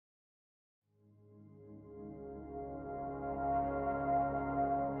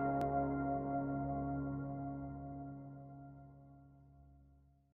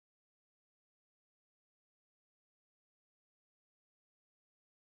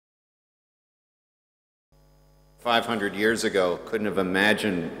500 years ago couldn't have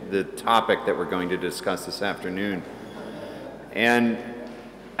imagined the topic that we're going to discuss this afternoon. And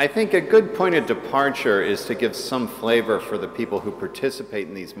I think a good point of departure is to give some flavor for the people who participate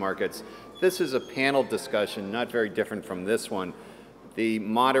in these markets. This is a panel discussion, not very different from this one. The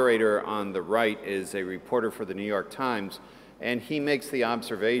moderator on the right is a reporter for the New York Times, and he makes the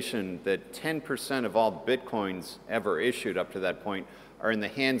observation that 10% of all Bitcoins ever issued up to that point are in the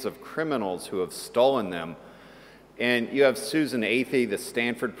hands of criminals who have stolen them. And you have Susan Athey, the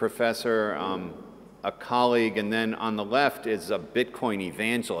Stanford professor, a colleague, and then on the left is a Bitcoin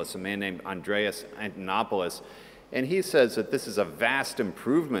evangelist, a man named Andreas Antonopoulos, and he says that this is a vast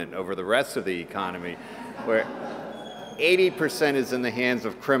improvement over the rest of the economy, where 80% is in the hands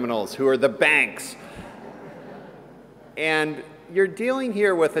of criminals who are the banks. And you're dealing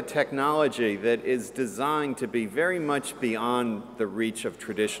here with a technology that is designed to be very much beyond the reach of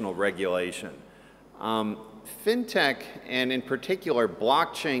traditional regulation. FinTech, and in particular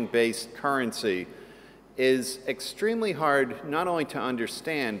blockchain-based currency, is extremely hard not only to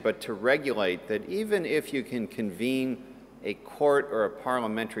understand but to regulate, that even if you can convene a court or a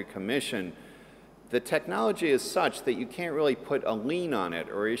parliamentary commission, the technology is such that you can't really put a lien on it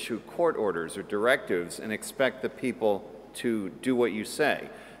or issue court orders or directives and expect the people to do what you say.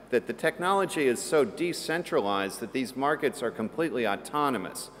 That the technology is so decentralized that these markets are completely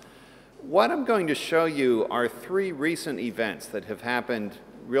autonomous. What I'm going to show you are 3 recent events that have happened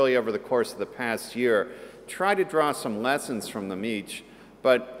really over the course of the past year. Try to draw some lessons from them each,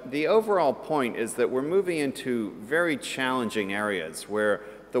 but the overall point is that we're moving into very challenging areas where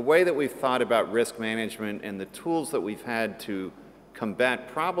the way that we've thought about risk management and the tools that we've had to combat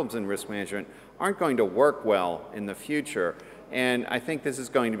problems in risk management aren't going to work well in the future, and I think this is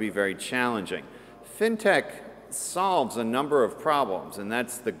going to be very challenging. FinTech solves a number of problems, and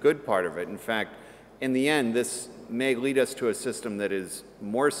that's the good part of it. In fact, in the end, this may lead us to a system that is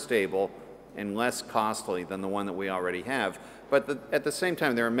more stable and less costly than the one that we already have. But at the same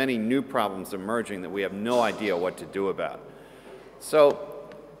time, there are many new problems emerging that we have no idea what to do about.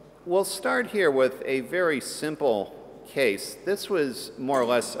 So we'll start here with a very simple case. This was more or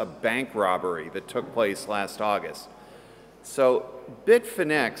less a bank robbery that took place last August. So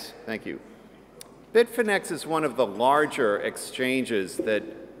Bitfinex, thank you. Bitfinex is one of the larger exchanges that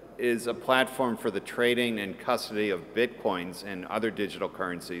is a platform for the trading and custody of Bitcoins and other digital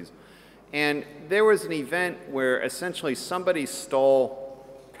currencies. And there was an event where essentially somebody stole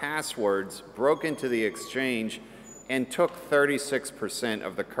passwords, broke into the exchange, and took 36%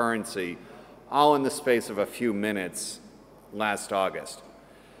 of the currency, all in the space of a few minutes last August.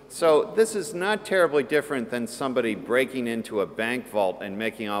 So this is not terribly different than somebody breaking into a bank vault and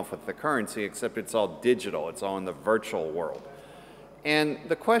making off with the currency, except it's all digital, it's all in the virtual world. And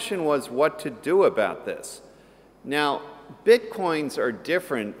the question was what to do about this. Now, Bitcoins are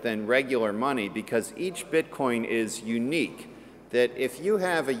different than regular money because each Bitcoin is unique, that if you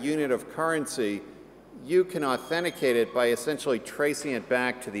have a unit of currency, you can authenticate it by essentially tracing it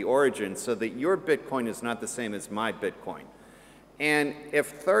back to the origin so that your Bitcoin is not the same as my Bitcoin. And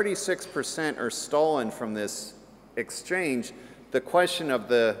if 36% are stolen from this exchange, the question of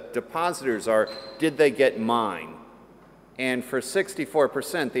the depositors are, did they get mine? And for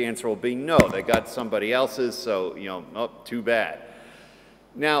 64%, the answer will be no, they got somebody else's, so, oh, too bad.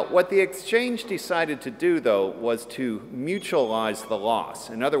 Now, what the exchange decided to do, though, was to mutualize the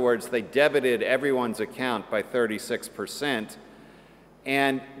loss. In other words, they debited everyone's account by 36%.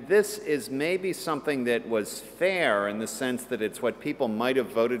 And this is maybe something that was fair in the sense that it's what people might have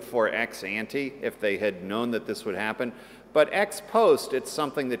voted for ex ante if they had known that this would happen. But ex post, it's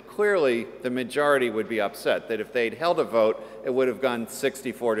something that clearly the majority would be upset, that if they'd held a vote, it would have gone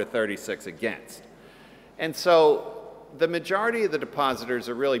 64 to 36 against. And so the majority of the depositors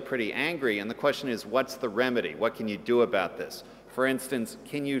are really pretty angry, and the question is, what's the remedy? What can you do about this? For instance,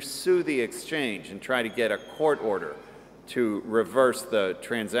 can you sue the exchange and try to get a court order to reverse the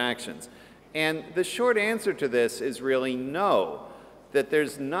transactions? And the short answer to this is really no, that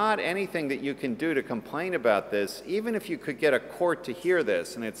there's not anything that you can do to complain about this, even if you could get a court to hear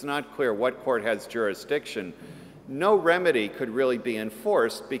this, and it's not clear what court has jurisdiction. No remedy could really be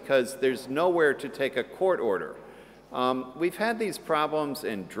enforced because there's nowhere to take a court order. We've had these problems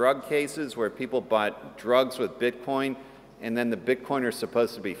in drug cases where people bought drugs with Bitcoin and then the Bitcoin are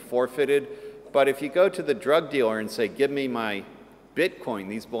supposed to be forfeited. But if you go to the drug dealer and say, give me my Bitcoin,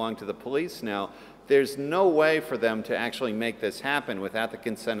 these belong to the police now, there's no way for them to actually make this happen without the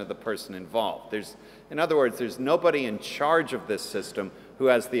consent of the person involved. In other words, there's nobody in charge of this system who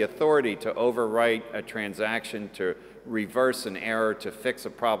has the authority to overwrite a transaction, to reverse an error, to fix a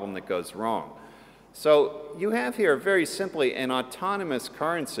problem that goes wrong. So you have here very simply an autonomous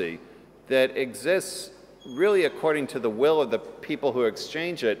currency that exists really according to the will of the people who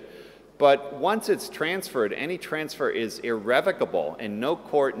exchange it, but once it's transferred, any transfer is irrevocable and no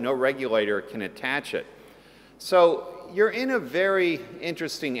court, no regulator can attach it. So you're in a very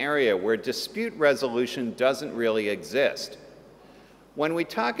interesting area where dispute resolution doesn't really exist. When we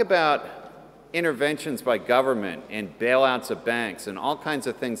talk about interventions by government and bailouts of banks and all kinds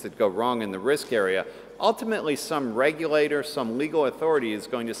of things that go wrong in the risk area, ultimately some regulator, some legal authority is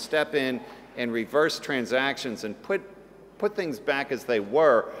going to step in and reverse transactions and put things back as they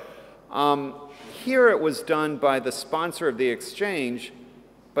were. Here it was done by the sponsor of the exchange,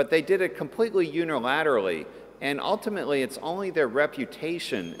 but they did it completely unilaterally. And ultimately, it's only their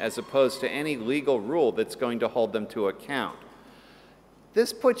reputation as opposed to any legal rule that's going to hold them to account.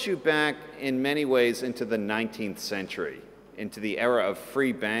 This puts you back in many ways into the 19th century, into the era of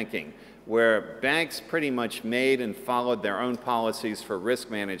free banking, where banks pretty much made and followed their own policies for risk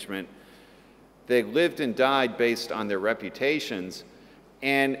management. They lived and died based on their reputations,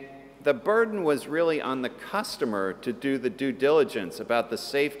 and the burden was really on the customer to do the due diligence about the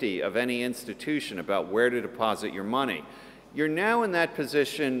safety of any institution, about where to deposit your money. You're now in that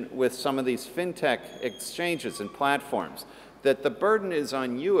position with some of these fintech exchanges and platforms, that the burden is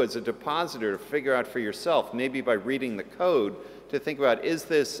on you as a depositor to figure out for yourself, maybe by reading the code, to think about, is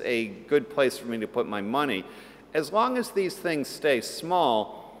this a good place for me to put my money? As long as these things stay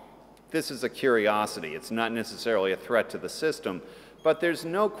small, this is a curiosity. It's not necessarily a threat to the system. But there's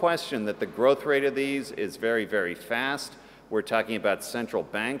no question that the growth rate of these is very, very fast. We're talking about central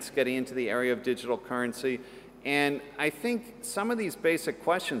banks getting into the area of digital currency. And I think some of these basic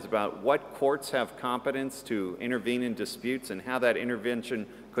questions about what courts have competence to intervene in disputes and how that intervention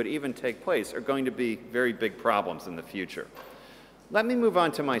could even take place are going to be very big problems in the future. Let me move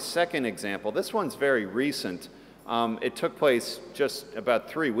on to my second example. This one's very recent. It took place just about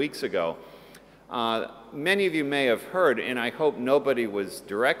 3 weeks ago. Many of you may have heard, and I hope nobody was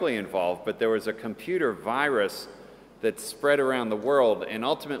directly involved, but there was a computer virus that spread around the world, and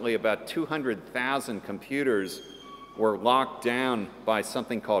ultimately about 200,000 computers were locked down by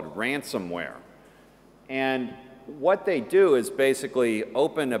something called ransomware. And what they do is basically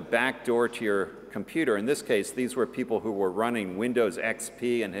open a back door to your computer. In this case, these were people who were running Windows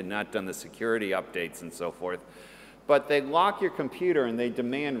XP and had not done the security updates and so forth. But they lock your computer and they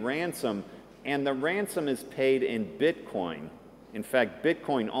demand ransom, and the ransom is paid in Bitcoin. In fact,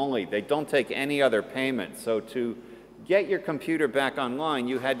 Bitcoin only. They don't take any other payment. So to get your computer back online,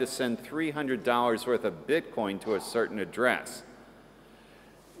 you had to send $300 worth of Bitcoin to a certain address.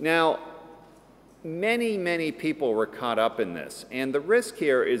 Now, many, many people were caught up in this. And the risk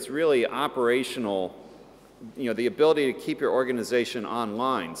here is really operational, the ability to keep your organization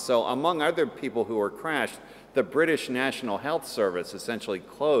online. So among other people who were crashed, the British National Health Service essentially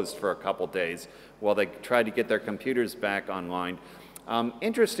closed for a couple days while they tried to get their computers back online.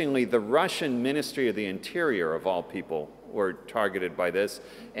 Interestingly, the Russian Ministry of the Interior, of all people, were targeted by this,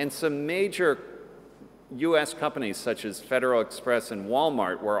 and some major US companies such as Federal Express and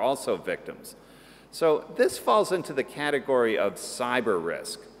Walmart were also victims. So this falls into the category of cyber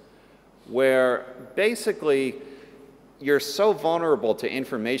risk, where basically you're so vulnerable to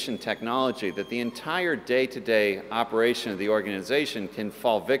information technology that the entire day-to-day operation of the organization can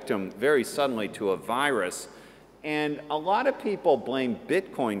fall victim very suddenly to a virus. And a lot of people blame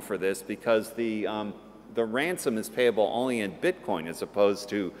Bitcoin for this because the ransom is payable only in Bitcoin as opposed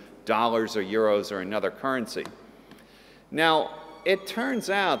to dollars or euros or another currency. Now, it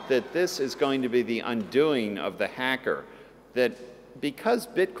turns out that this is going to be the undoing of the hacker, that because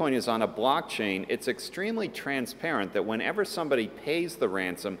Bitcoin is on a blockchain, it's extremely transparent that whenever somebody pays the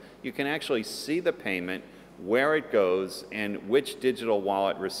ransom, you can actually see the payment, where it goes, and which digital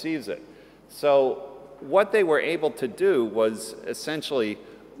wallet receives it. So what they were able to do was essentially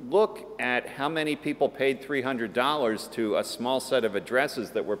look at how many people paid $300 to a small set of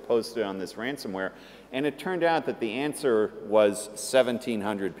addresses that were posted on this ransomware, and it turned out that the answer was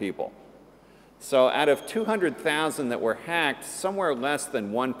 1,700 people. So out of 200,000 that were hacked, somewhere less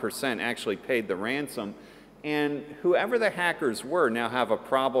than 1% actually paid the ransom, and whoever the hackers were now have a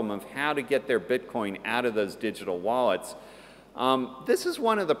problem of how to get their Bitcoin out of those digital wallets. This is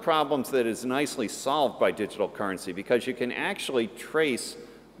one of the problems that is nicely solved by digital currency, because you can actually trace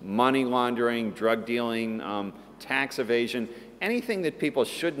money laundering, drug dealing, tax evasion, anything that people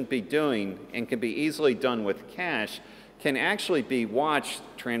shouldn't be doing and can be easily done with cash can actually be watched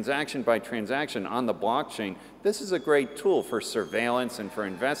transaction by transaction on the blockchain. This is a great tool for surveillance and for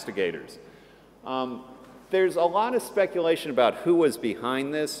investigators. There's a lot of speculation about who was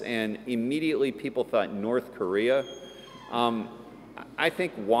behind this, and immediately people thought North Korea. I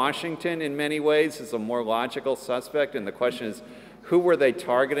think Washington, in many ways, is a more logical suspect, and the question is, who were they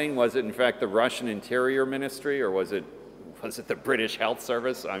targeting? Was it, in fact, the Russian Interior Ministry, or was it the British Health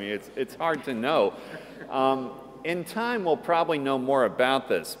Service? I mean, it's hard to know. In time, we'll probably know more about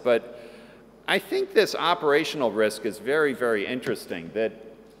this, but I think this operational risk is very, very interesting. That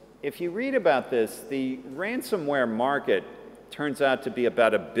if you read about this, the ransomware market turns out to be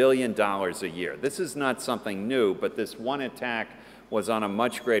about $1 billion a year. This is not something new, but this one attack was on a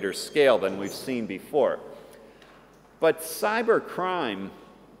much greater scale than we've seen before. But cybercrime,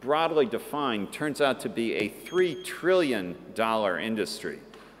 broadly defined, turns out to be a $3 trillion industry,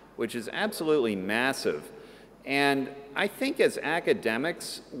 which is absolutely massive. And I think as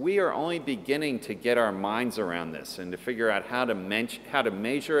academics, we are only beginning to get our minds around this and to figure out how to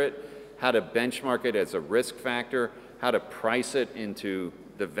measure it, how to benchmark it as a risk factor, how to price it into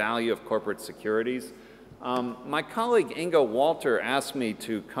the value of corporate securities. My colleague Ingo Walter asked me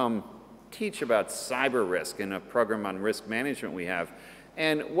to come teach about cyber risk in a program on risk management we have.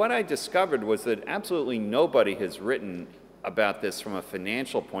 And what I discovered was that absolutely nobody has written about this from a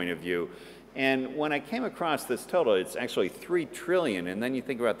financial point of view. And when I came across this total, it's actually $3 trillion, and then you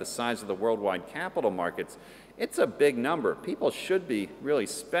think about the size of the worldwide capital markets, it's a big number. People should be really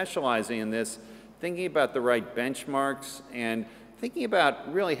specializing in this, thinking about the right benchmarks, and thinking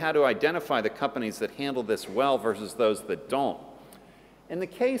about really how to identify the companies that handle this well versus those that don't. In the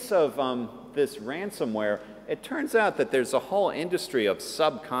case of this ransomware, it turns out that there's a whole industry of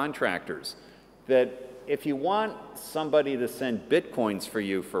subcontractors that if you want somebody to send bitcoins for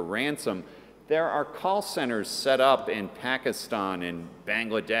you for ransom, there are call centers set up in Pakistan and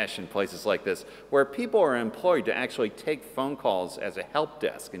Bangladesh and places like this where people are employed to actually take phone calls as a help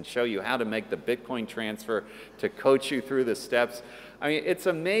desk and show you how to make the Bitcoin transfer, to coach you through the steps. I mean, it's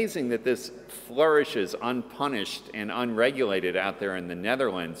amazing that this flourishes unpunished and unregulated out there in the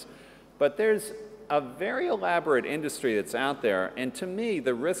Netherlands. But there's a very elaborate industry that's out there, and to me,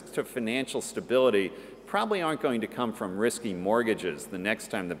 the risks to financial stability probably aren't going to come from risky mortgages the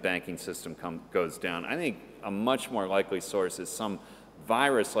next time the banking system goes down. I think a much more likely source is some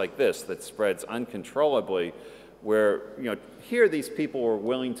virus like this that spreads uncontrollably, where, here these people were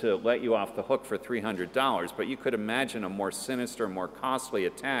willing to let you off the hook for $300, but you could imagine a more sinister, more costly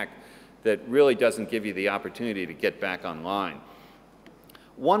attack that really doesn't give you the opportunity to get back online.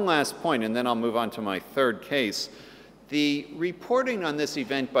 One last point, and then I'll move on to my third case. The reporting on this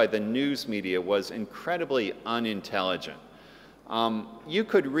event by the news media was incredibly unintelligent. You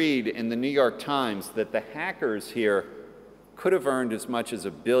could read in the New York Times that the hackers here could have earned as much as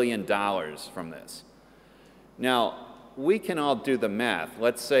 $1 billion from this. Now, we can all do the math.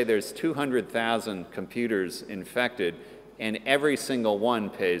 Let's say there's 200,000 computers infected, and every single one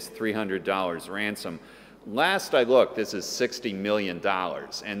pays $300 ransom. Last I looked, this is $60 million,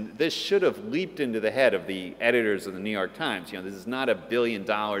 and this should have leaped into the head of the editors of the New York Times. This is not $1 billion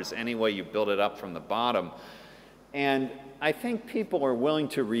any way you build it up from the bottom. And I think people are willing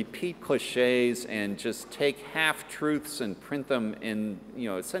to repeat cliches and just take half-truths and print them in,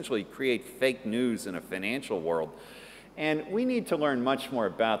 essentially create fake news in a financial world. And we need to learn much more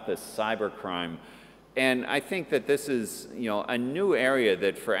about this cybercrime. And I think that this is, a new area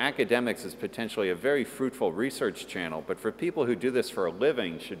that for academics is potentially a very fruitful research channel, but for people who do this for a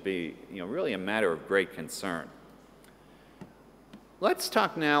living should be, really a matter of great concern. Let's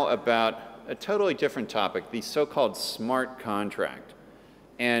talk now about a totally different topic, the so-called smart contract.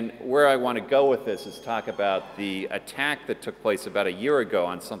 And where I want to go with this is talk about the attack that took place about a year ago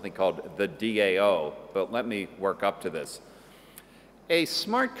on something called the DAO, but let me work up to this. A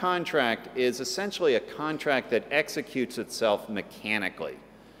smart contract is essentially a contract that executes itself mechanically.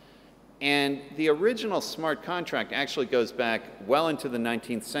 And the original smart contract actually goes back well into the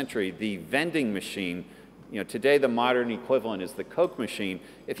 19th century. The vending machine, today the modern equivalent is the Coke machine.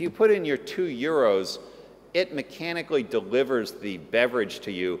 If you put in your €2, it mechanically delivers the beverage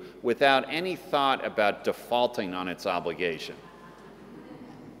to you without any thought about defaulting on its obligation.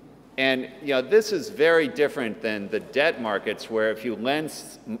 And this is very different than the debt markets, where if you lend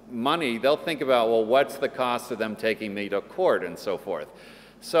money, they'll think about, well, what's the cost of them taking me to court and so forth.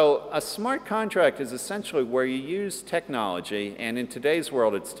 So a smart contract is essentially where you use technology, and in today's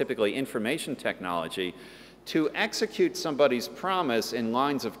world it's typically information technology, to execute somebody's promise in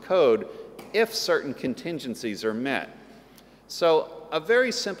lines of code if certain contingencies are met. So a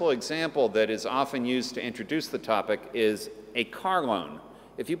very simple example that is often used to introduce the topic is a car loan.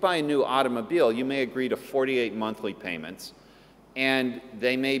 If you buy a new automobile, you may agree to 48 monthly payments, and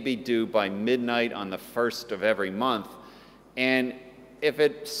they may be due by midnight on the 1st of every month. And if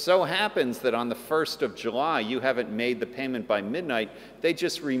it so happens that on the 1st of July you haven't made the payment by midnight, they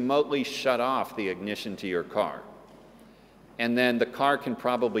just remotely shut off the ignition to your car. And then the car can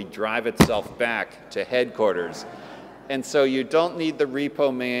probably drive itself back to headquarters. And so you don't need the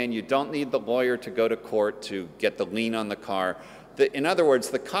repo man, you don't need the lawyer to go to court to get the lien on the car. In other words,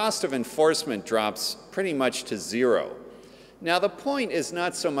 the cost of enforcement drops pretty much to zero. Now, the point is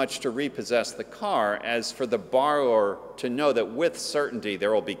not so much to repossess the car as for the borrower to know that with certainty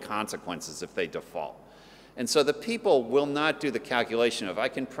there will be consequences if they default. And so the people will not do the calculation of, I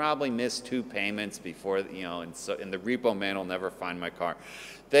can probably miss 2 payments before, and the repo man will never find my car.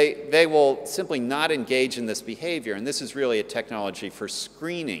 They will simply not engage in this behavior, and this is really a technology for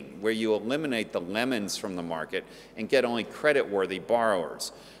screening, where you eliminate the lemons from the market and get only credit-worthy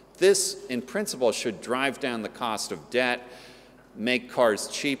borrowers. This, in principle, should drive down the cost of debt, make cars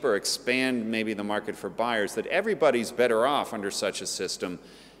cheaper, expand maybe the market for buyers, that everybody's better off under such a system,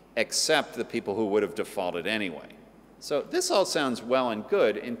 except the people who would have defaulted anyway. So this all sounds well and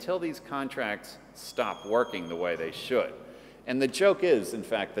good until these contracts stop working the way they should. And the joke is, in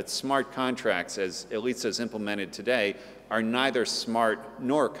fact, that smart contracts, at least as implemented today, are neither smart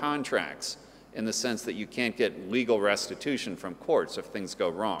nor contracts, in the sense that you can't get legal restitution from courts if things go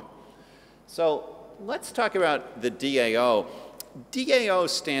wrong. So let's talk about the DAO. DAO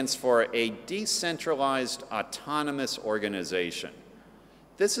stands for a decentralized autonomous organization.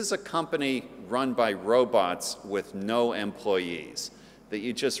 This is a company run by robots with no employees, that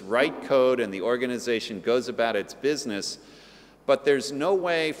you just write code and the organization goes about its business, but there's no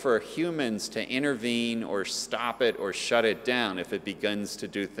way for humans to intervene or stop it or shut it down if it begins to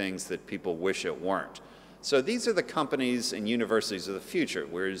do things that people wish it weren't. So these are the companies and universities of the future,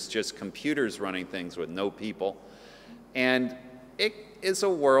 where it's just computers running things with no people. And it is a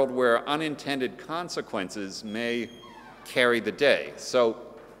world where unintended consequences may carry the day. So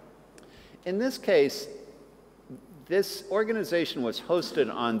in this case, this organization was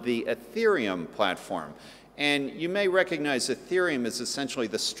hosted on the Ethereum platform. And you may recognize Ethereum is essentially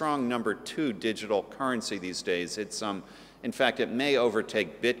the strong #2 digital currency these days. It's, in fact, it may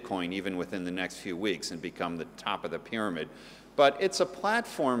overtake Bitcoin even within the next few weeks and become the top of the pyramid. But it's a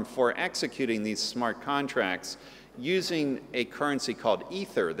platform for executing these smart contracts using a currency called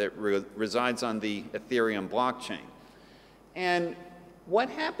Ether that resides on the Ethereum blockchain. And what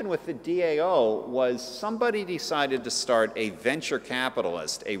happened with the DAO was somebody decided to start a venture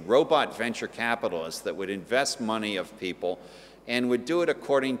capitalist, a robot venture capitalist that would invest money of people and would do it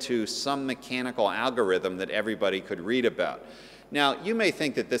according to some mechanical algorithm that everybody could read about. Now, you may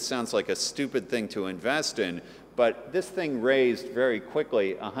think that this sounds like a stupid thing to invest in, but this thing raised very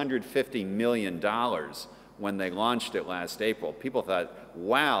quickly $150 million when they launched it last April. People thought,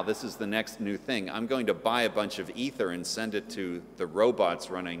 wow, this is the next new thing. I'm going to buy a bunch of Ether and send it to the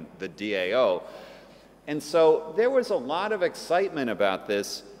robots running the DAO. And so there was a lot of excitement about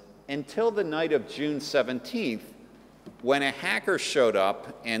this until the night of June 17th, when a hacker showed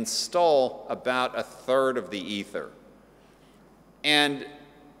up and stole about 1/3 of the Ether. And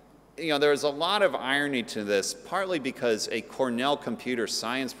there was a lot of irony to this, partly because a Cornell computer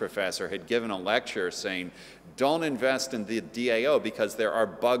science professor had given a lecture saying, don't invest in the DAO because there are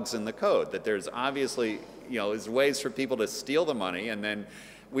bugs in the code, that there's obviously, there's ways for people to steal the money, and then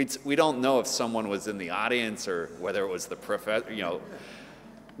we don't know if someone was in the audience or whether it was the professor,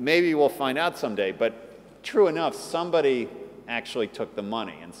 maybe we'll find out someday, but true enough, somebody actually took the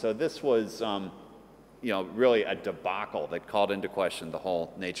money. And so this was, really a debacle that called into question the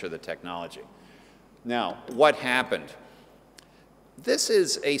whole nature of the technology. Now, what happened? This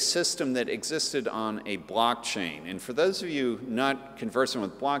is a system that existed on a blockchain. And for those of you not conversant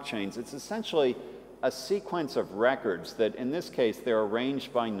with blockchains, it's essentially a sequence of records that, in this case, they're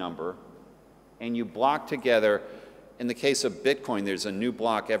arranged by number, and you block together. In the case of Bitcoin, there's a new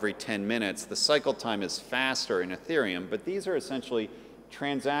block every 10 minutes. The cycle time is faster in Ethereum, but these are essentially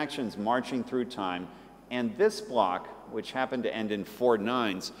transactions marching through time. And this block, which happened to end in 4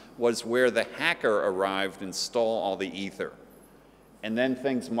 nines, was where the hacker arrived and stole all the Ether. And then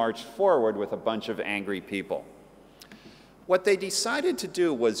things marched forward with a bunch of angry people. What they decided to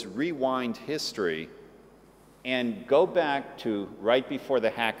do was rewind history and go back to right before the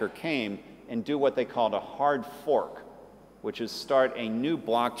hacker came and do what they called a hard fork, which is start a new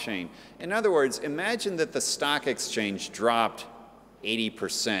blockchain. In other words, imagine that the stock exchange dropped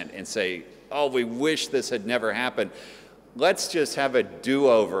 80% and say, oh, we wish this had never happened. Let's just have a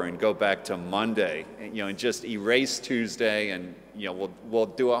do-over and go back to Monday, and just erase Tuesday, and we'll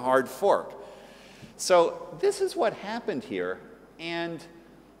do a hard fork. So this is what happened here, And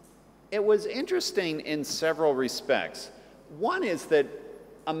it was interesting in several respects. One is that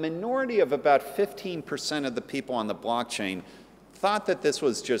a minority of about 15% of the people on the blockchain thought that this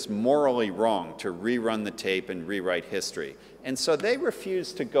was just morally wrong to rerun the tape and rewrite history. And so they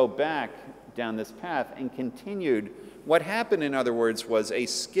refused to go back down this path and continued. What happened, in other words, was a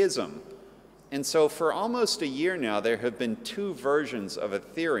schism. And so for almost a year now, there have been two versions of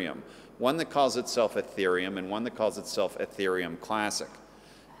Ethereum, one that calls itself Ethereum and one that calls itself Ethereum Classic.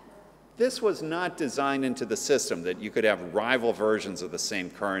 This was not designed into the system that you could have rival versions of the same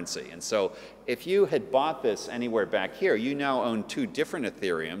currency. And so if you had bought this anywhere back here, you now own two different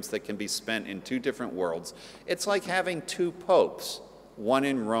Ethereums that can be spent in two different worlds. It's like having two popes, one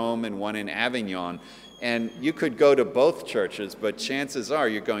in Rome and one in Avignon. And you could go to both churches, but chances are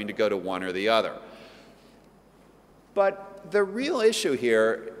you're going to go to one or the other. But the real issue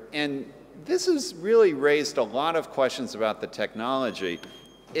here, and this has really raised a lot of questions about the technology,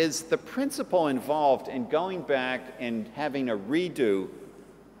 is the principle involved in going back and having a redo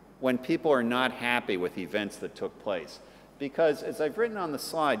when people are not happy with events that took place. Because, as I've written on the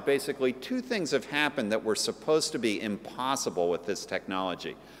slide, basically two things have happened that were supposed to be impossible with this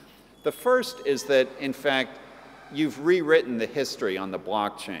technology. The first is that, in fact, you've rewritten the history on the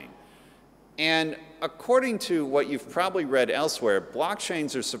blockchain. And according to what you've probably read elsewhere,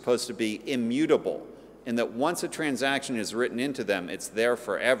 blockchains are supposed to be immutable, in that once a transaction is written into them, it's there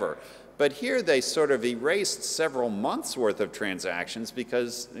forever. But here they sort of erased several months' worth of transactions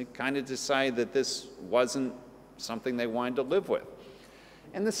because they kind of decided that this wasn't something they wanted to live with.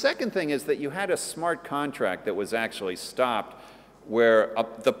 And the second thing is that you had a smart contract that was actually stopped where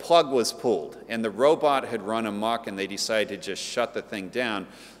the plug was pulled and the robot had run amok and they decided to just shut the thing down.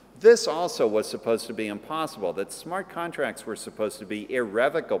 This also was supposed to be impossible, that smart contracts were supposed to be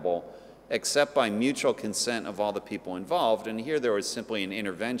irrevocable except by mutual consent of all the people involved, and here there was simply an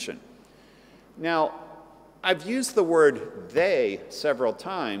intervention. Now, I've used the word they several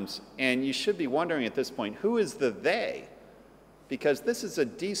times, and you should be wondering at this point, who is the they? Because this is a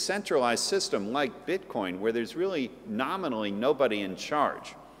decentralized system like Bitcoin, where there's really nominally nobody in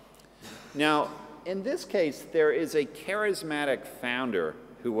charge. Now, in this case, there is a charismatic founder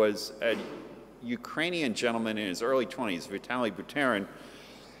who was a Ukrainian gentleman in his early 20s, Vitaly Buterin.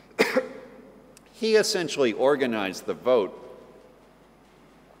 He essentially organized the vote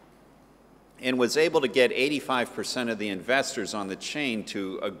and was able to get 85% of the investors on the chain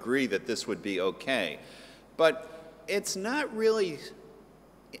to agree that this would be okay. But it's not really,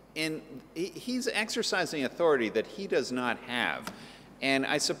 he's exercising authority that he does not have. And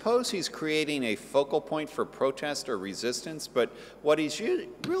I suppose he's creating a focal point for protest or resistance, but what he's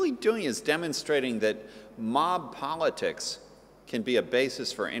really doing is demonstrating that mob politics can be a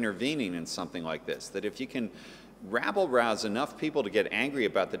basis for intervening in something like this. That if you can rabble-rouse enough people to get angry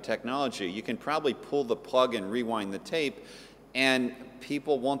about the technology, you can probably pull the plug and rewind the tape, and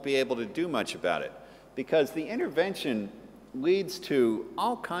people won't be able to do much about it. Because the intervention leads to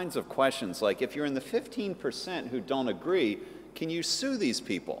all kinds of questions, like if you're in the 15% who don't agree, can you sue these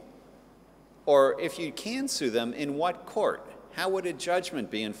people? Or if you can sue them, in what court? How would a judgment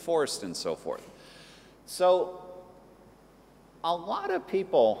be enforced and so forth? So a lot of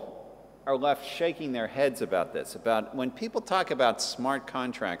people are left shaking their heads about this, about when people talk about smart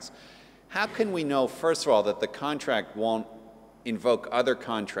contracts, how can we know, first of all, that the contract won't invoke other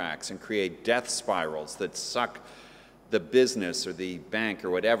contracts and create death spirals that suck the business or the bank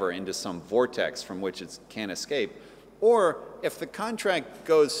or whatever into some vortex from which it can't escape? Or if the contract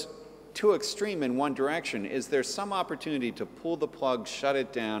goes too extreme in one direction, is there some opportunity to pull the plug, shut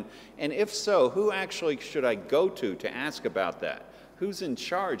it down? And if so, who actually should I go to ask about that? Who's in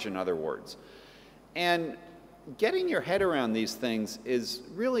charge, in other words? And getting your head around these things is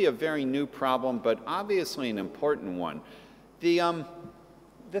really a very new problem, but obviously an important one. The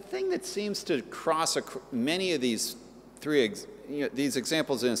thing that seems to cross many of these these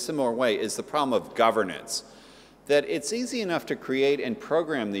examples in a similar way is the problem of governance. That it's easy enough to create and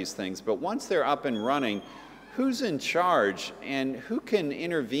program these things, but once they're up and running, who's in charge and who can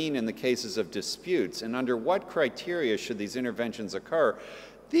intervene in the cases of disputes, and under what criteria should these interventions occur?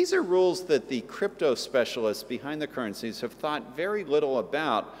 These are rules that the crypto specialists behind the currencies have thought very little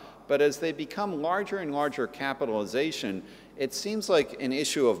about, but as they become larger and larger capitalization, it seems like an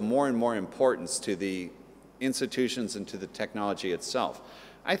issue of more and more importance to the institutions and to the technology itself.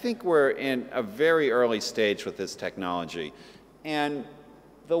 I think we're in a very early stage with this technology. And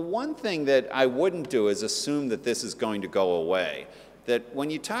the one thing that I wouldn't do is assume that this is going to go away. That when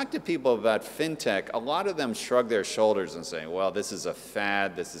you talk to people about FinTech, a lot of them shrug their shoulders and say, well, this is a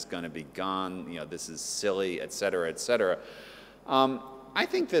fad, this is going to be gone, you know, this is silly, et cetera, et cetera. I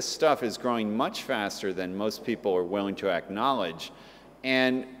think this stuff is growing much faster than most people are willing to acknowledge.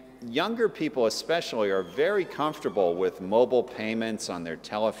 And younger people especially are very comfortable with mobile payments on their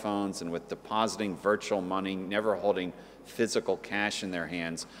telephones and with depositing virtual money, never holding physical cash in their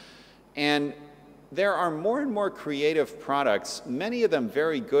hands. And there are more and more creative products, many of them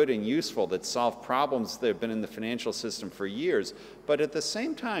very good and useful, that solve problems that have been in the financial system for years. But at the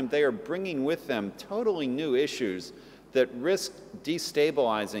same time, they are bringing with them totally new issues that risk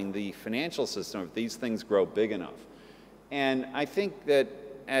destabilizing the financial system if these things grow big enough. And I think that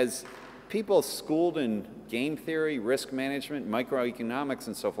as people schooled in game theory, risk management, microeconomics,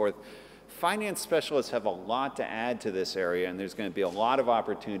 and so forth, finance specialists have a lot to add to this area, and there's going to be a lot of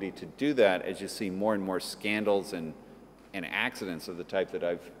opportunity to do that as you see more and more scandals and accidents of the type that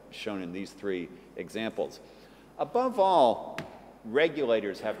I've shown in these three examples. Above all,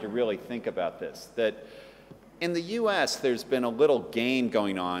 regulators have to really think about this, that in the US, there's been a little game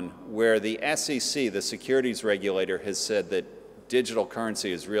going on where the SEC, the securities regulator, has said that digital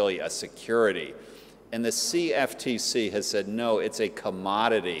currency is really a security. And the CFTC has said, no, it's a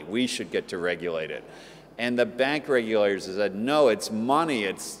commodity. We should get to regulate it. And the bank regulators have said, no, it's money.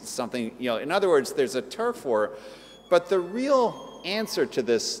 It's something, you know, in other words, there's a turf war. But the real answer to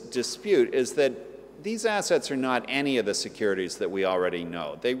this dispute is that these assets are not any of the securities that we already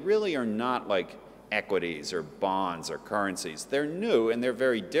know. They really are not like equities or bonds or currencies. They're new and they're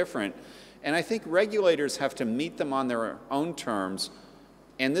very different. And I think regulators have to meet them on their own terms.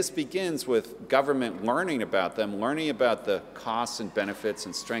 And this begins with government learning about them, learning about the costs and benefits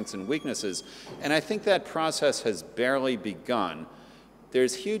and strengths and weaknesses. And I think that process has barely begun.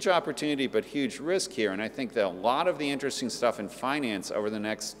 There's huge opportunity but huge risk here. And I think that a lot of the interesting stuff in finance over the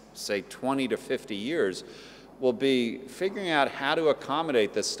next, say, 20 to 50 years will be figuring out how to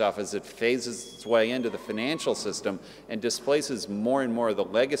accommodate this stuff as it phases its way into the financial system and displaces more and more of the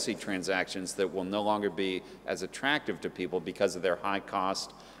legacy transactions that will no longer be as attractive to people because of their high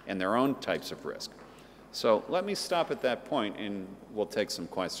cost and their own types of risk. So let me stop at that point and we'll take some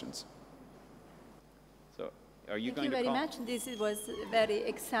questions. So are you going to call? Thank you very much. This was a very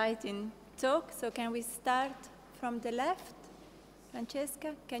exciting talk. So can we start from the left?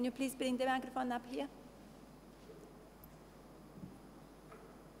 Francesca, can you please bring the microphone up here?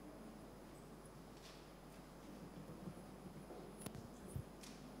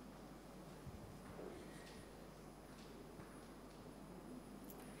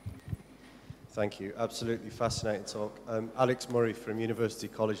 Thank you. Absolutely fascinating talk. Alex Murray from University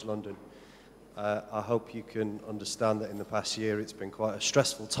College London. I hope you can understand that in the past year it's been quite a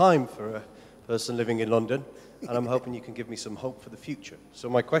stressful time for a person living in London, and I'm hoping you can give me some hope for the future. So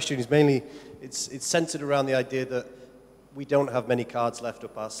my question is mainly, it's centered around the idea that we don't have many cards left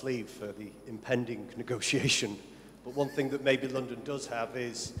up our sleeve for the impending negotiation. But one thing that maybe London does have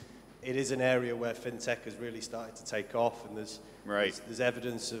is it is an area where FinTech has really started to take off, and there's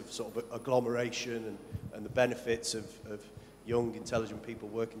evidence of sort of agglomeration and the benefits of young, intelligent people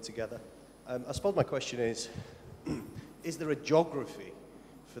working together. I suppose my question is there a geography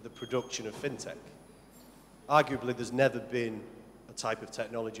for the production of FinTech? Arguably, there's never been a type of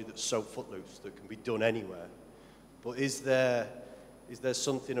technology that's so footloose that can be done anywhere. But is there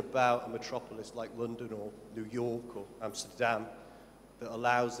something about a metropolis like London or New York or Amsterdam that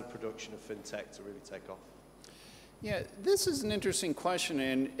allows the production of FinTech to really take off? Yeah, this is an interesting question,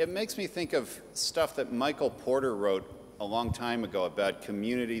 and it makes me think of stuff that Michael Porter wrote a long time ago about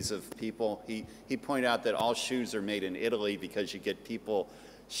communities of people. He pointed out that all shoes are made in Italy because you get people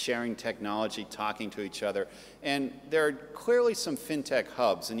sharing technology, talking to each other. And there are clearly some FinTech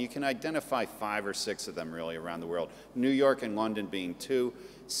hubs, and you can identify 5 or 6 of them really around the world. New York and London being 2,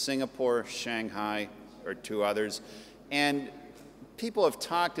 Singapore, Shanghai are 2 others. And people have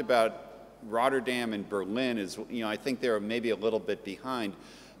talked about Rotterdam and Berlin as, you know, I think they're maybe a little bit behind.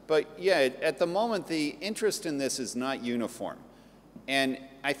 But yeah, at the moment, the interest in this is not uniform. And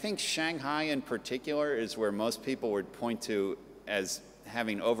I think Shanghai in particular is where most people would point to as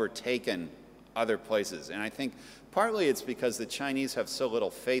having overtaken other places. And I think partly it's because the Chinese have so little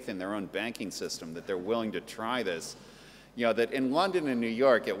faith in their own banking system that they're willing to try this. You know, that in London and New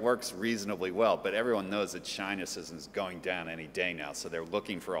York, it works reasonably well, but everyone knows that China system is going down any day now, so they're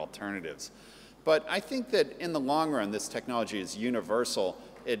looking for alternatives. But I think that in the long run, this technology is universal.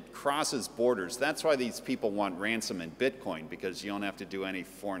 It crosses borders. That's why these people want ransom in Bitcoin, because you don't have to do any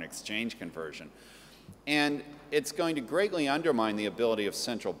foreign exchange conversion. And it's going to greatly undermine the ability of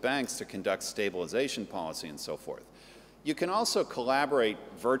central banks to conduct stabilization policy and so forth. You can also collaborate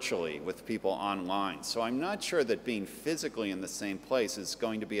virtually with people online. So I'm not sure that being physically in the same place is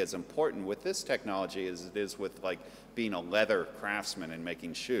going to be as important with this technology as it is with like being a leather craftsman and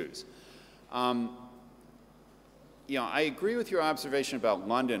making shoes. You know, I agree with your observation about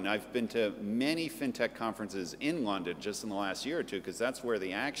London. I've been to many FinTech conferences in London just in the last year or two because that's where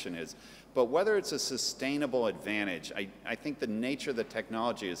the action is. But whether it's a sustainable advantage, I think the nature of the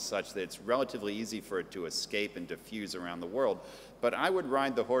technology is such that it's relatively easy for it to escape and diffuse around the world. But I would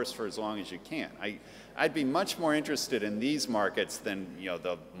ride the horse for as long as you can. I'd be much more interested in these markets than, you know,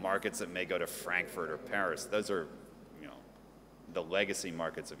 the markets that may go to Frankfurt or Paris. Those are, you know, the legacy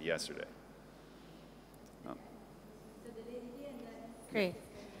markets of yesterday. Great.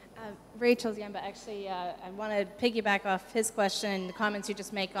 Rachel Ziemba, actually, I want to piggyback off his question, the comments you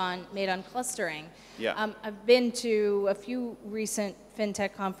just made on clustering. Yeah. I've been to a few recent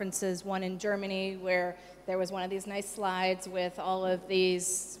FinTech conferences, one in Germany where there was one of these nice slides with all of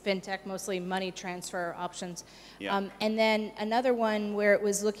these FinTech, mostly money transfer options. Yeah. And then another one where it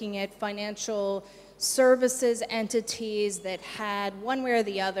was looking at financial services entities that had one way or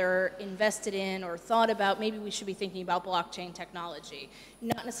the other invested in or thought about maybe we should be thinking about blockchain technology,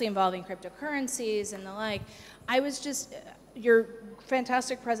 not necessarily involving cryptocurrencies and the like. I was just, your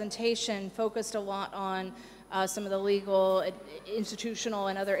fantastic presentation focused a lot on some of the legal, institutional,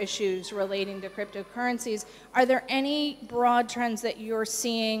 and other issues relating to cryptocurrencies. Are there any broad trends that you're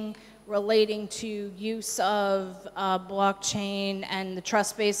seeing relating to use of blockchain and the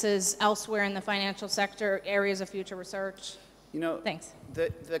trust bases elsewhere in the financial sector, areas of future research? You know, thanks.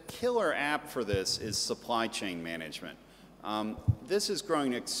 The killer app for this is supply chain management. This is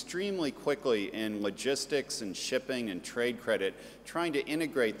growing extremely quickly in logistics and shipping and trade credit, trying to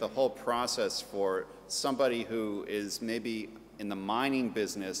integrate the whole process for somebody who is maybe in the mining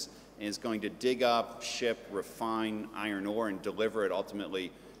business and is going to dig up, ship, refine iron ore and deliver it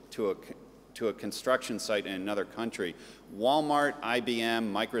ultimately to a construction site in another country. Walmart, IBM,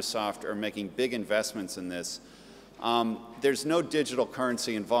 Microsoft are making big investments in this. There's no digital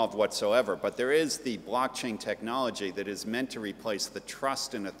currency involved whatsoever, but there is the blockchain technology that is meant to replace the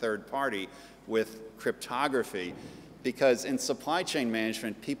trust in a third party with cryptography, because in supply chain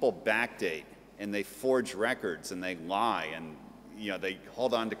management, people backdate and they forge records and they lie and, you know, they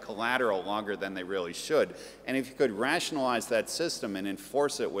hold on to collateral longer than they really should. And if you could rationalize that system and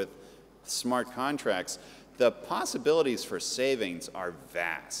enforce it with smart contracts, the possibilities for savings are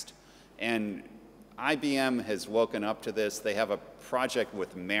vast. And IBM has woken up to this. They have a project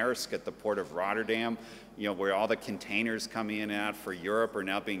with Maersk at the port of Rotterdam, you know, where all the containers coming in and out for Europe are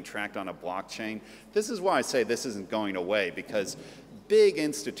now being tracked on a blockchain. This is why I say this isn't going away, because big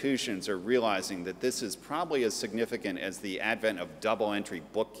institutions are realizing that this is probably as significant as the advent of double-entry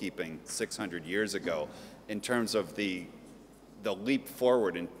bookkeeping 600 years ago in terms of the leap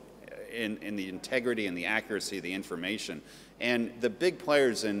forward in the integrity and the accuracy of the information. And the big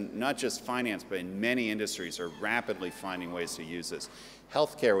players in not just finance, but in many industries are rapidly finding ways to use this.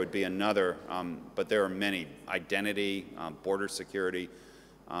 Healthcare would be another, but there are many. Identity, border security.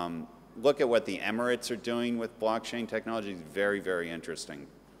 Look at what the Emirates are doing with blockchain technology. It's very, very interesting.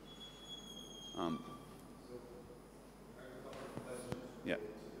 Yeah.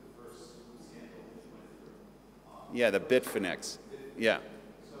 Yeah, the Bitfinex. Yeah.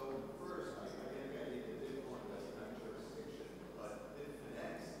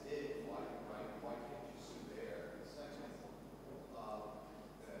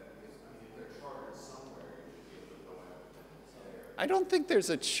 I don't think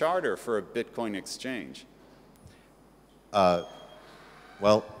there's a charter for a Bitcoin exchange.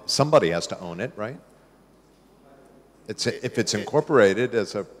 Well, somebody has to own it, right? If it's incorporated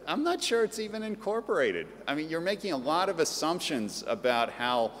as a... I'm not sure it's even incorporated. I mean, you're making a lot of assumptions about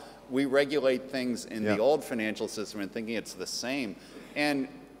how we regulate things in the old financial system and thinking it's the same. And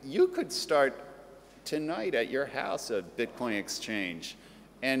you could start tonight at your house a Bitcoin exchange.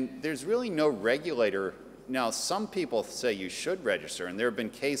 And there's really no regulator. Now, some people say you should register, and there have been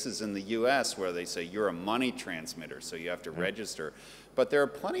cases in the US where they say you're a money transmitter, so you have to register. But there are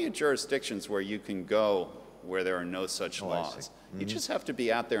plenty of jurisdictions where you can go where there are no such laws. You just have to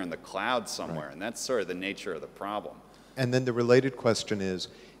be out there in the cloud somewhere, and that's sort of the nature of the problem. And then the related question is,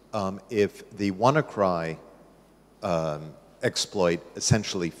 if the WannaCry exploit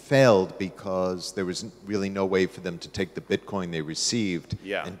essentially failed because there was really no way for them to take the Bitcoin they received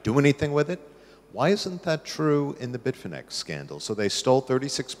and do anything with it, why isn't that true in the Bitfinex scandal? So they stole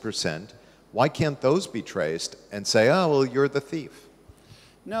 36%. Why can't those be traced and say, oh, well, you're the thief?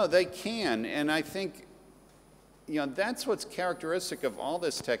 No, they can. And I think, you know, that's what's characteristic of all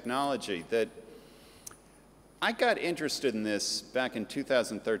this technology, that I got interested in this back in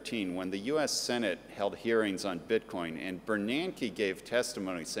 2013 when the US Senate held hearings on Bitcoin, and Bernanke gave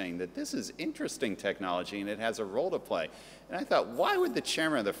testimony saying that this is interesting technology and it has a role to play. And I thought, why would the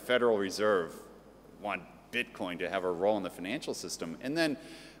chairman of the Federal Reserve want Bitcoin to have a role in the financial system? And then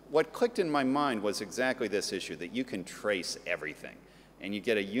what clicked in my mind was exactly this issue, that you can trace everything. And you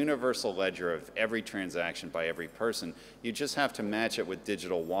get a universal ledger of every transaction by every person. You just have to match it with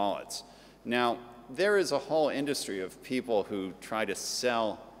digital wallets. Now, there is a whole industry of people who try to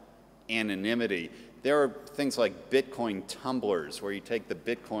sell anonymity. There are things like Bitcoin tumblers, where you take the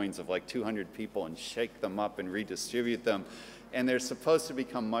Bitcoins of like 200 people and shake them up and redistribute them. And they're supposed to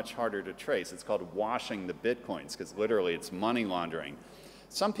become much harder to trace. It's called washing the Bitcoins, because literally it's money laundering.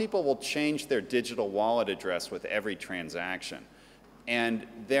 Some people will change their digital wallet address with every transaction. And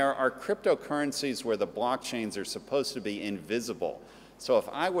there are cryptocurrencies where the blockchains are supposed to be invisible. So if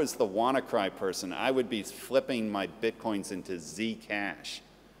I was the WannaCry person, I would be flipping my Bitcoins into Zcash,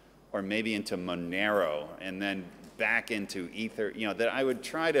 or maybe into Monero, and then back into Ether. You know, that I would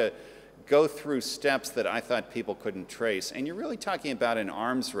try to go through steps that I thought people couldn't trace. And you're really talking about an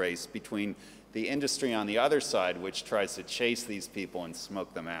arms race between the industry on the other side, which tries to chase these people and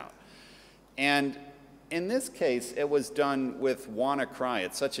smoke them out. And in this case, it was done with WannaCry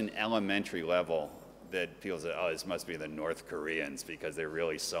at such an elementary level that people say, oh, this must be the North Koreans because they're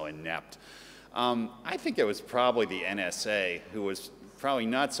really so inept. I think it was probably the NSA, who was probably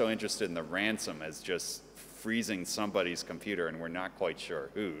not so interested in the ransom as just freezing somebody's computer, and we're not quite sure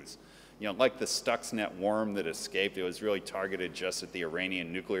whose. You know, like the Stuxnet worm that escaped, it was really targeted just at the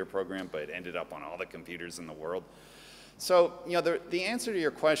Iranian nuclear program, but it ended up on all the computers in the world. So, you know, the answer to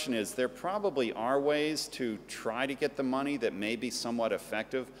your question is there probably are ways to try to get the money that may be somewhat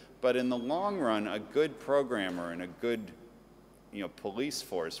effective, but in the long run, a good programmer and a good, you know, police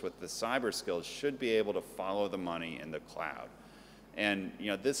force with the cyber skills should be able to follow the money in the cloud. And, you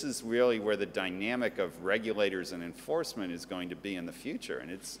know, this is really where the dynamic of regulators and enforcement is going to be in the future, and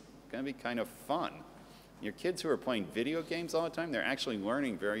it's going to be kind of fun. Your kids who are playing video games all the time, they're actually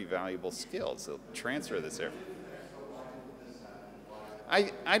learning very valuable skills. They'll transfer this area.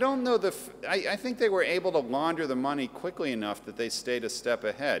 I don't know, I think they were able to launder the money quickly enough that they stayed a step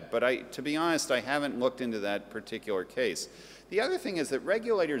ahead. But to be honest, I haven't looked into that particular case. The other thing is that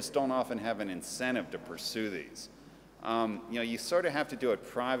regulators don't often have an incentive to pursue these. You know, you sort of have to do it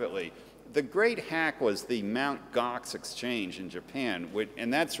privately. The great hack was the Mt. Gox exchange in Japan,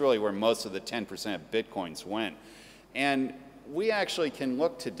 and that's really where most of the 10% of Bitcoins went. And we actually can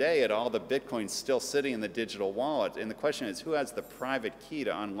look today at all the Bitcoins still sitting in the digital wallet, and the question is, who has the private key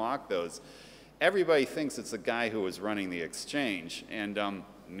to unlock those? Everybody thinks it's the guy who was running the exchange, and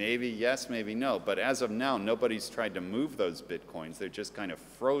maybe yes, maybe no, but as of now, nobody's tried to move those Bitcoins. They're just kind of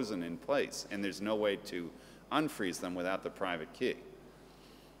frozen in place, and there's no way to unfreeze them without the private key.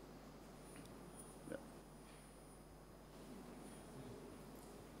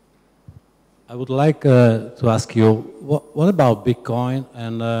 I would like to ask you, what about Bitcoin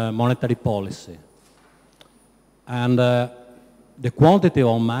and monetary policy? And the quantity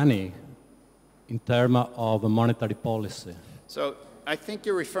of money in terms of monetary policy? So I think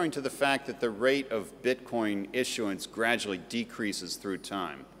you're referring to the fact that the rate of Bitcoin issuance gradually decreases through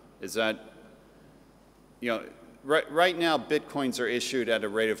time. Is that, you know, right now Bitcoins are issued at a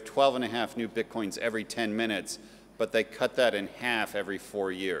rate of 12.5 new Bitcoins every 10 minutes, but they cut that in half every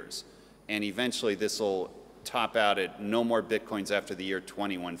 4 years. And eventually this will top out at no more Bitcoins after the year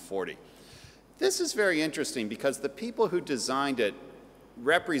 2140. This is very interesting because the people who designed it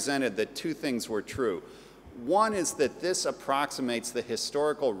represented that two things were true. One is that this approximates the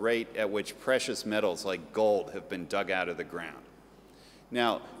historical rate at which precious metals like gold have been dug out of the ground.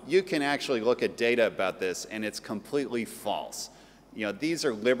 Now, you can actually look at data about this and it's completely false. You know, these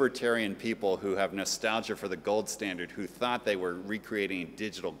are libertarian people who have nostalgia for the gold standard, who thought they were recreating a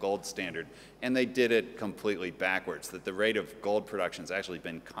digital gold standard, and they did it completely backwards, that the rate of gold production has actually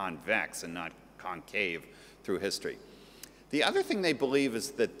been convex and not concave through history. The other thing they believe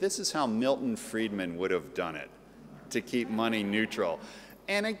is that this is how Milton Friedman would have done it, to keep money neutral.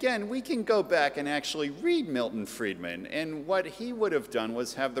 And again, we can go back and actually read Milton Friedman, and what he would have done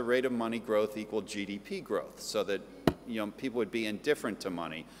was have the rate of money growth equal GDP growth, so that, you know, people would be indifferent to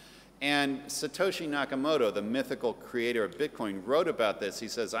money. And Satoshi Nakamoto, the mythical creator of Bitcoin, wrote about this. He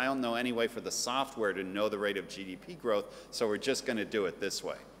says, I don't know any way for the software to know the rate of GDP growth, so we're just going to do it this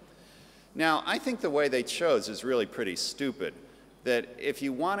way. Now, I think the way they chose is really pretty stupid, that if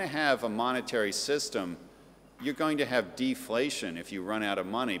you want to have a monetary system, you're going to have deflation if you run out of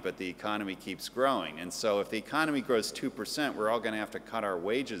money, but the economy keeps growing. And so if the economy grows 2%, we're all going to have to cut our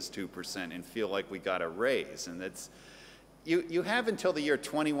wages 2% and feel like we got a raise. And that's, you have until the year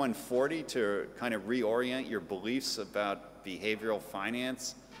 2140 to kind of reorient your beliefs about behavioral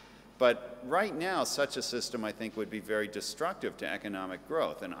finance. But right now, such a system, I think, would be very destructive to economic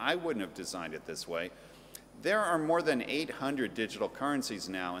growth. And I wouldn't have designed it this way. There are more than 800 digital currencies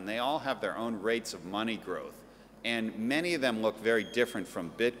now, and they all have their own rates of money growth. And many of them look very different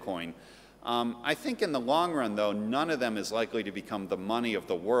from Bitcoin. I think in the long run, though, none of them is likely to become the money of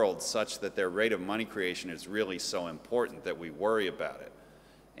the world such that their rate of money creation is really so important that we worry about it.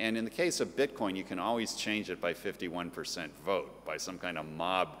 And in the case of Bitcoin, you can always change it by 51% vote, by some kind of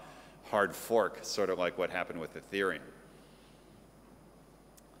mob hard fork, sort of like what happened with Ethereum.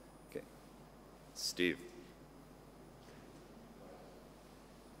 Okay, Steve.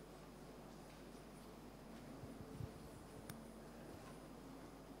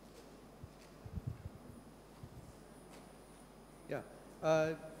 Yeah.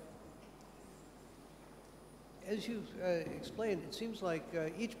 As you've explained, it seems like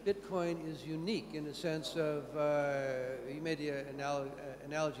each Bitcoin is unique in the sense of, you made the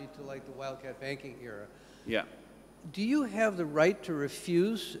analogy to like the Wildcat banking era. Yeah. Do you have the right to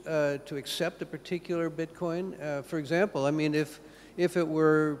refuse to accept a particular Bitcoin? For example, I mean, if it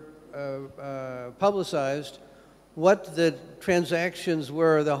were publicized what the transactions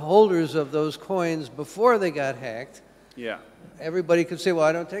were, the holders of those coins before they got hacked, yeah, everybody could say, well,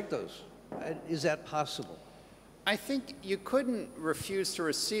 I don't take those. Is that possible? I think you couldn't refuse to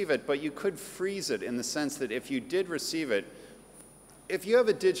receive it, but you could freeze it in the sense that if you did receive it, if you have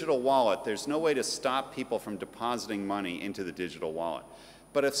a digital wallet, there's no way to stop people from depositing money into the digital wallet.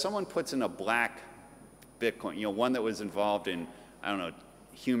 But if someone puts in a black Bitcoin, you know, one that was involved in, I don't know,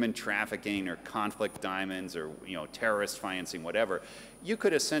 human trafficking or conflict diamonds or, you know, terrorist financing, whatever, you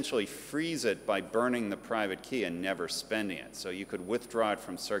could essentially freeze it by burning the private key and never spending it. So you could withdraw it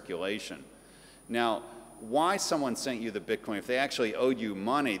from circulation. Now, why someone sent you the Bitcoin, if they actually owed you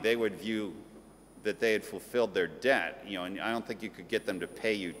money, they would view that they had fulfilled their debt, you know, and I don't think you could get them to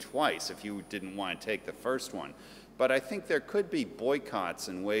pay you twice if you didn't want to take the first one. But I think there could be boycotts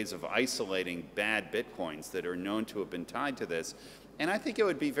and ways of isolating bad Bitcoins that are known to have been tied to this. And I think it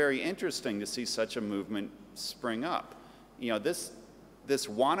would be very interesting to see such a movement spring up. You know, this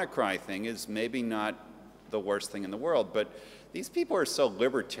WannaCry thing is maybe not the worst thing in the world, but these people are so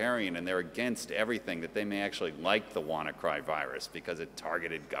libertarian and they're against everything that they may actually like the WannaCry virus because it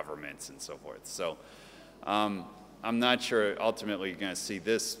targeted governments and so forth. So I'm not sure ultimately you're going to see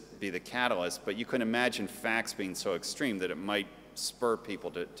this be the catalyst, but you can imagine facts being so extreme that it might spur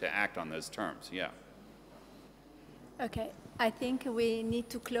people to act on those terms. Yeah. Okay, I think we need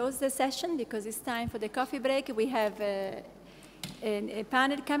to close the session because it's time for the coffee break. We have a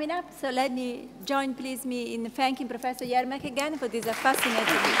panel coming up, so let me join please me in thanking Professor Yermack again for this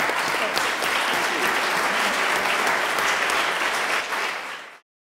fascinating.